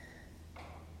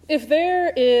If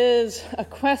there is a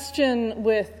question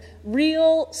with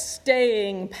real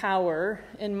staying power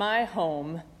in my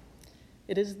home,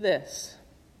 it is this: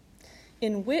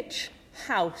 in which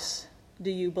house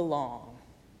do you belong?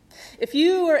 If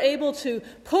you were able to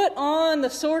put on the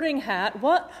sorting hat,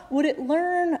 what would it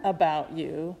learn about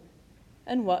you,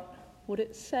 and what would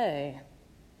it say?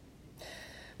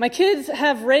 My kids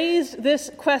have raised this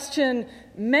question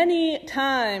many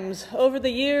times over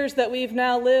the years that we've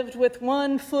now lived with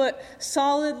one foot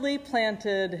solidly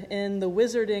planted in the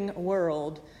wizarding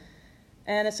world,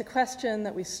 and it's a question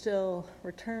that we still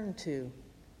return to.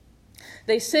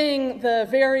 They sing the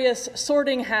various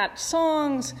sorting hat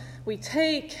songs. We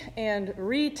take and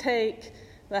retake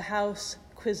the house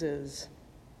quizzes.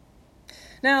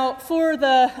 Now, for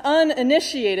the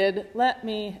uninitiated, let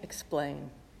me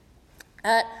explain.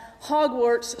 At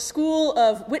Hogwarts School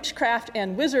of Witchcraft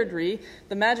and Wizardry,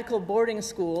 the magical boarding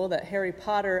school that Harry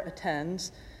Potter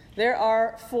attends, there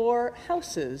are 4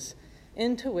 houses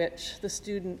into which the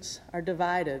students are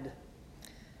divided.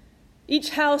 Each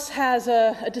house has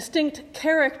a distinct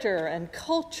character and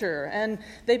culture, and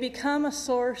they become a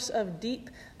source of deep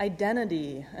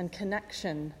identity and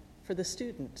connection for the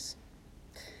students.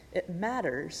 It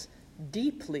matters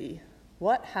deeply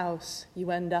what house you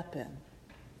end up in.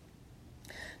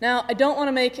 Now, I don't want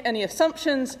to make any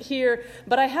assumptions here,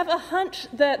 but I have a hunch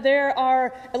that there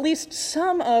are at least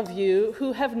some of you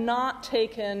who have not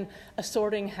taken a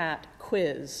sorting hat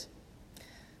quiz.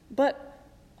 But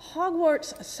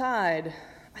Hogwarts aside,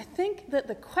 I think that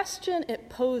the question it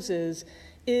poses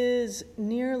is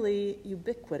nearly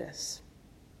ubiquitous.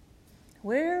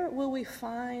 Where will we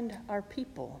find our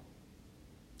people?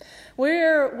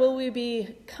 Where will we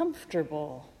be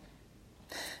comfortable?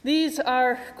 These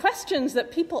are questions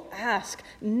that people ask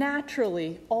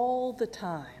naturally all the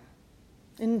time.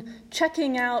 In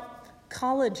checking out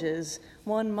colleges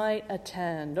one might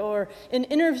attend, or in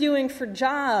interviewing for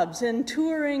jobs, in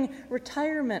touring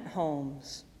retirement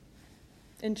homes,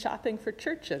 in shopping for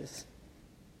churches.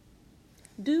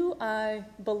 Do I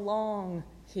belong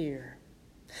here?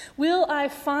 Will I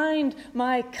find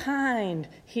my kind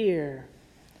here?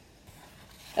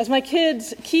 As my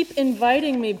kids keep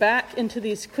inviting me back into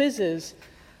these quizzes,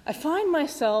 I find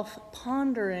myself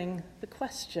pondering the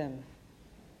question: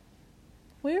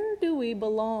 where do we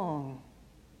belong?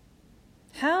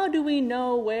 How do we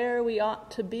know where we ought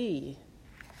to be?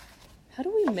 How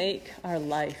do we make our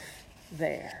life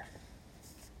there?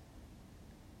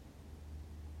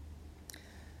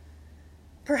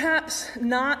 Perhaps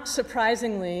not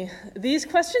surprisingly, these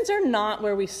questions are not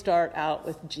where we start out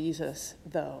with Jesus,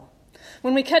 though.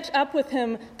 When we catch up with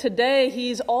him today,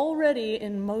 he's already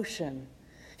in motion.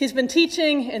 He's been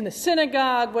teaching in the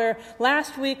synagogue, where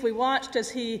last week we watched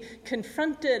as he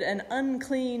confronted an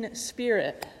unclean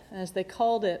spirit, as they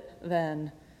called it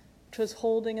then, which was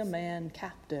holding a man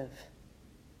captive.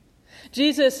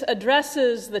 Jesus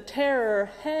addresses the terror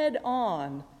head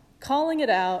on, calling it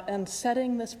out and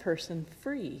setting this person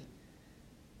free.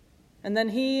 And then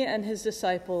he and his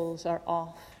disciples are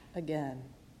off again.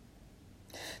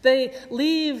 They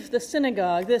leave the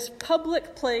synagogue, this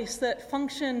public place that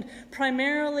functioned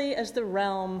primarily as the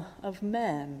realm of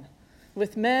men,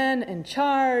 with men in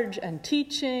charge and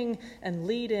teaching and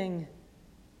leading,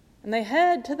 and they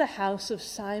head to the house of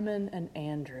Simon and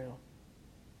Andrew.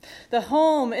 The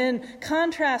home, in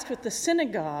contrast with the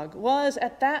synagogue, was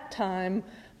at that time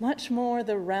much more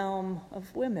the realm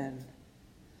of women.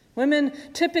 Women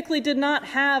typically did not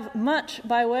have much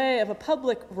by way of a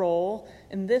public role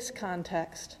in this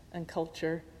context and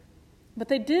culture, but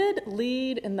they did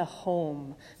lead in the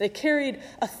home. They carried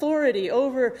authority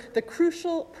over the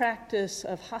crucial practice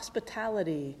of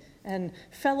hospitality and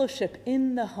fellowship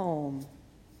in the home,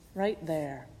 right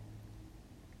there.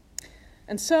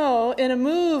 And so, in a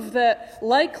move that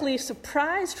likely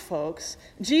surprised folks,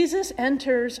 Jesus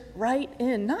enters right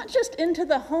in, not just into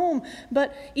the home,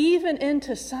 but even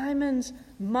into Simon's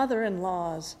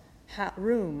mother-in-law's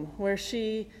room, where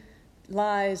she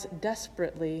lies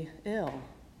desperately ill.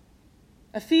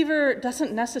 A fever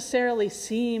doesn't necessarily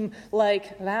seem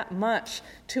like that much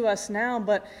to us now,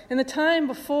 but in the time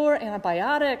before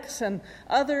antibiotics and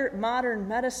other modern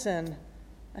medicine,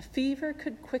 a fever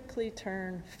could quickly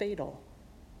turn fatal.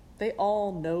 They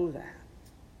all know that.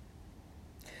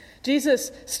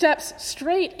 Jesus steps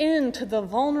straight into the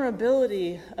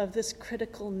vulnerability of this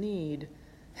critical need,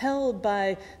 held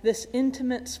by this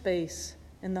intimate space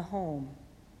in the home.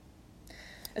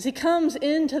 As he comes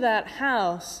into that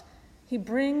house, he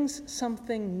brings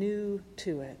something new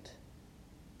to it.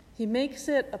 He makes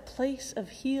it a place of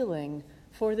healing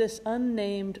for this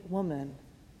unnamed woman,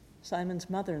 Simon's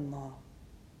mother-in-law.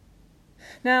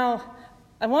 Now,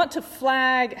 I want to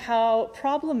flag how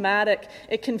problematic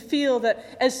it can feel that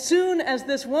as soon as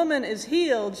this woman is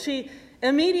healed, she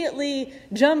immediately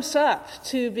jumps up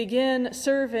to begin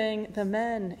serving the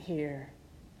men here.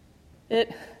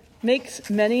 It makes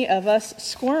many of us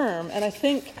squirm, and I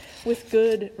think with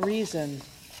good reason.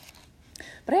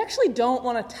 But I actually don't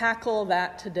want to tackle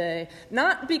that today,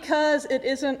 not because it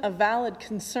isn't a valid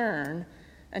concern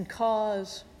and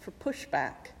cause for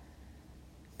pushback,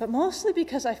 but mostly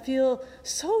because I feel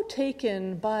so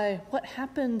taken by what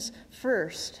happens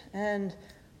first and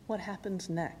what happens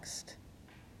next.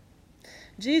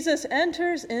 Jesus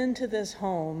enters into this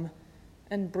home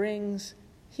and brings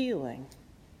healing.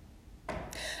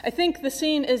 I think the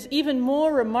scene is even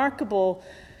more remarkable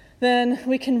than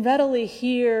we can readily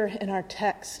hear in our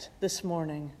text this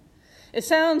morning. It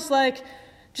sounds like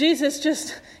Jesus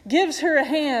just gives her a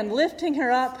hand, lifting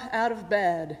her up out of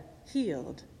bed,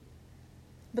 healed.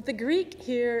 But the Greek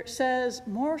here says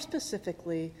more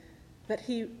specifically that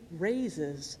he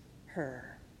raises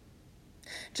her.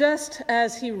 Just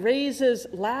as he raises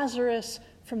Lazarus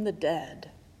from the dead,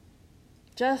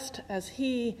 just as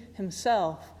he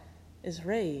himself is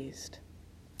raised,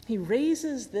 he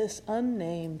raises this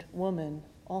unnamed woman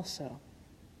also.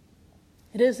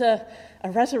 It is a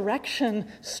resurrection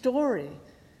story,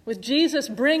 with Jesus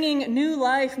bringing new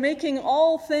life, making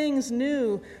all things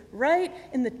new, right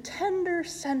in the tender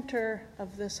center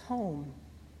of this home.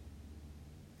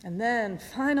 And then,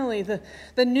 finally, the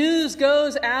news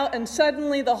goes out, and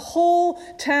suddenly the whole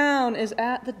town is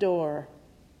at the door,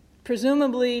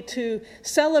 presumably to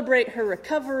celebrate her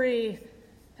recovery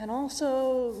and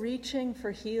also reaching for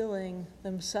healing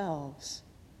themselves.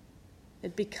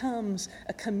 It becomes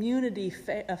a community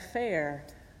affair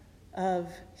of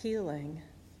healing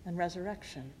and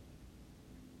resurrection.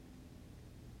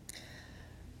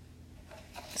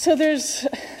 So there's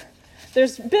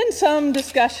been some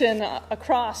discussion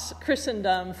across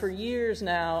Christendom for years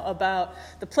now about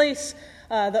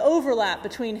the overlap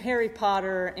between Harry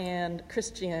Potter and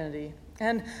Christianity.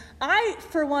 And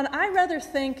I rather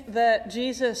think that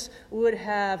Jesus would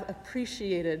have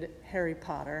appreciated Harry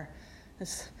Potter.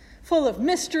 It's full of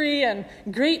mystery and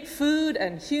great food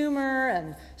and humor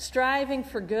and striving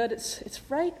for good. It's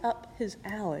right up his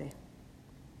alley.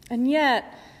 And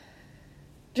yet,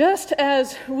 just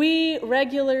as we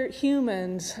regular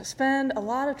humans spend a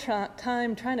lot of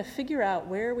time trying to figure out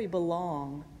where we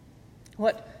belong,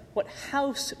 what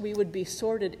house we would be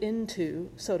sorted into,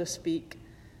 so to speak,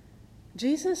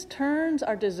 Jesus turns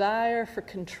our desire for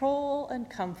control and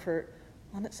comfort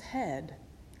on its head,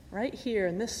 right here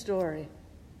in this story,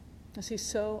 as he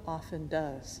so often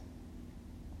does.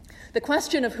 The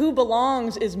question of who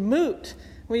belongs is moot,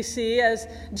 we see, as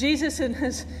Jesus in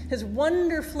his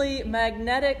wonderfully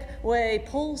magnetic way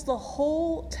pulls the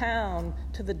whole town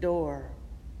to the door.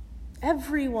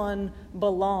 Everyone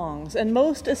belongs, and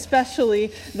most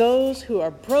especially those who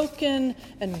are broken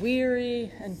and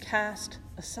weary and cast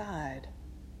aside.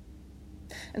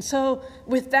 And so,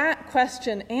 with that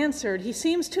question answered, he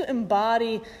seems to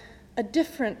embody a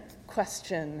different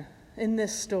question in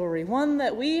this story, one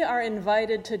that we are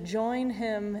invited to join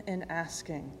him in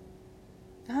asking.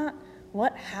 Not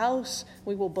what house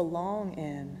we will belong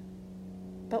in,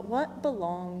 but what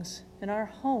belongs in our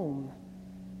home,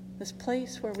 this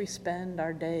place where we spend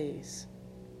our days.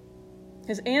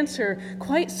 His answer,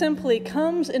 quite simply,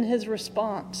 comes in his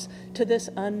response to this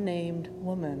unnamed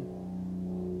woman.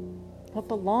 What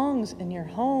belongs in your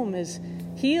home is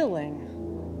healing.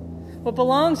 What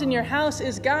belongs in your house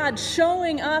is God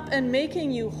showing up and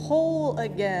making you whole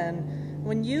again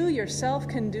when you yourself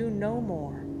can do no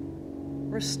more,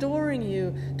 restoring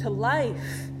you to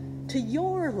life, to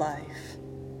your life,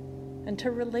 and to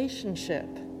relationship,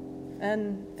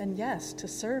 and yes, to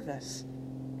service.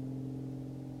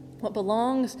 What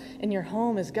belongs in your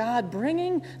home is God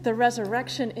bringing the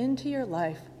resurrection into your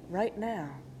life right now.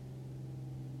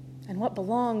 And what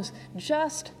belongs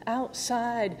just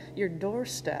outside your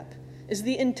doorstep is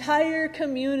the entire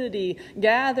community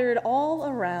gathered all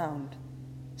around,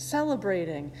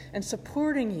 celebrating and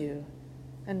supporting you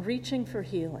and reaching for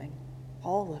healing,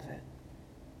 all of it.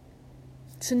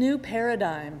 It's a new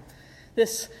paradigm,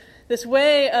 this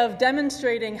way of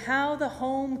demonstrating how the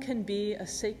home can be a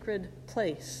sacred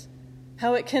place,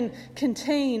 how it can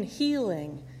contain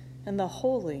healing and the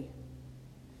holy.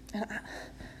 And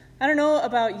I don't know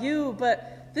about you,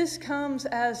 but this comes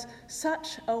as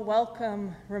such a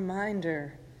welcome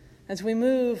reminder as we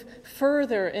move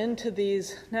further into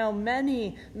these now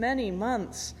many, many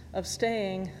months of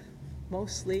staying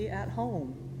mostly at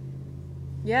home.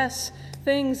 Yes,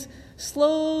 things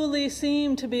slowly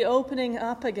seem to be opening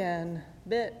up again,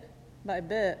 bit by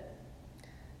bit.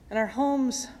 And our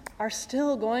homes are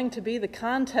still going to be the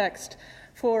context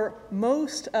for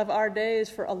most of our days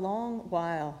for a long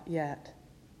while yet.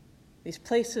 These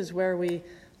places where we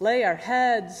lay our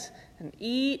heads and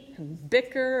eat and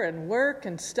bicker and work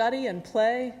and study and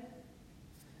play,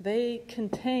 they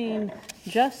contain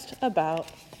just about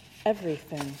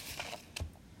everything.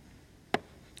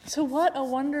 So what a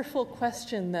wonderful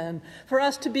question then for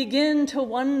us to begin to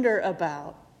wonder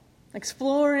about,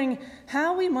 exploring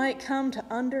how we might come to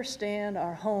understand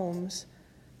our homes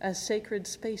as sacred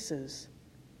spaces,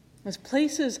 as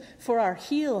places for our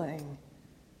healing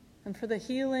and for the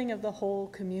healing of the whole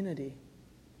community.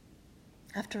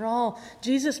 After all,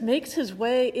 Jesus makes his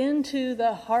way into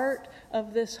the heart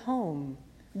of this home.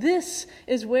 This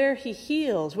is where he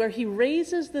heals, where he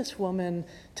raises this woman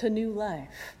to new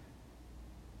life.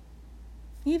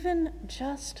 Even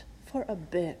just for a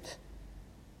bit,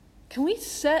 can we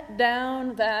set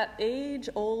down that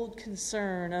age-old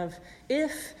concern of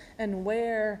if and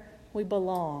where we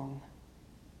belong,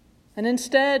 and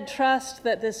instead trust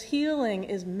that this healing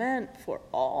is meant for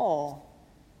all,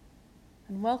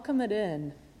 and welcome it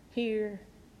in here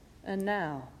and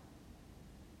now?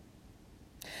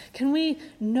 Can we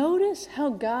notice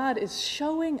how God is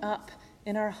showing up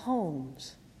in our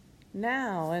homes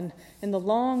now and in the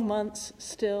long months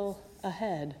still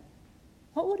ahead?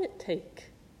 What would it take?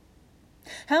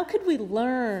 How could we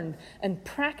learn and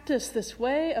practice this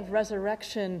way of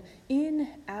resurrection in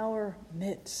our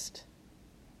midst?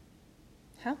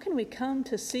 How can we come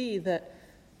to see that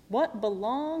what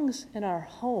belongs in our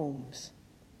homes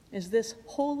is this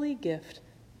holy gift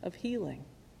of healing?